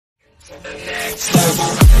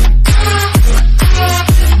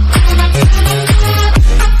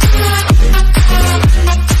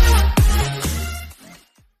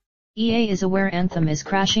EA is aware Anthem is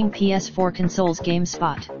crashing PS4 consoles.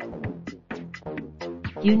 GameSpot.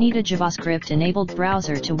 You need a JavaScript-enabled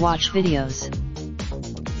browser to watch videos.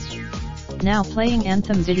 Now playing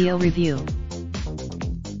Anthem video review.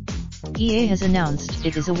 EA has announced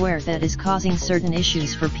it is aware that is causing certain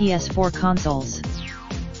issues for PS4 consoles.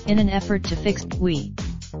 In an effort to fix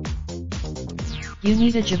you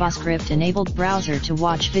need a JavaScript-enabled browser to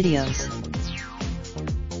watch videos.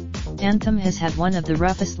 Anthem has had one of the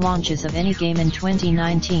roughest launches of any game in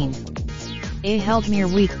 2019. EA held mere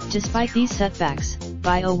week. Despite these setbacks,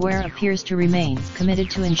 BioWare appears to remain committed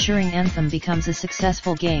to ensuring Anthem becomes a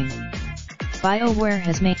successful game. BioWare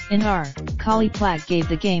has made in R. Kali Plag gave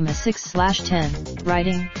the game a 6/10,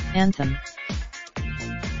 writing, Anthem.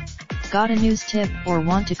 Got a news tip or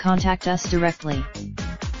want to contact us directly?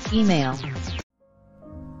 Email.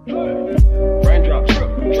 Raindrop,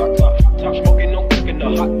 drop top, smoking, no cooking the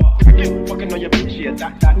hot pot. Fucking on your bitch, yeah,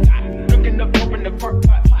 that. Looking up, open the park,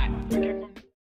 pot.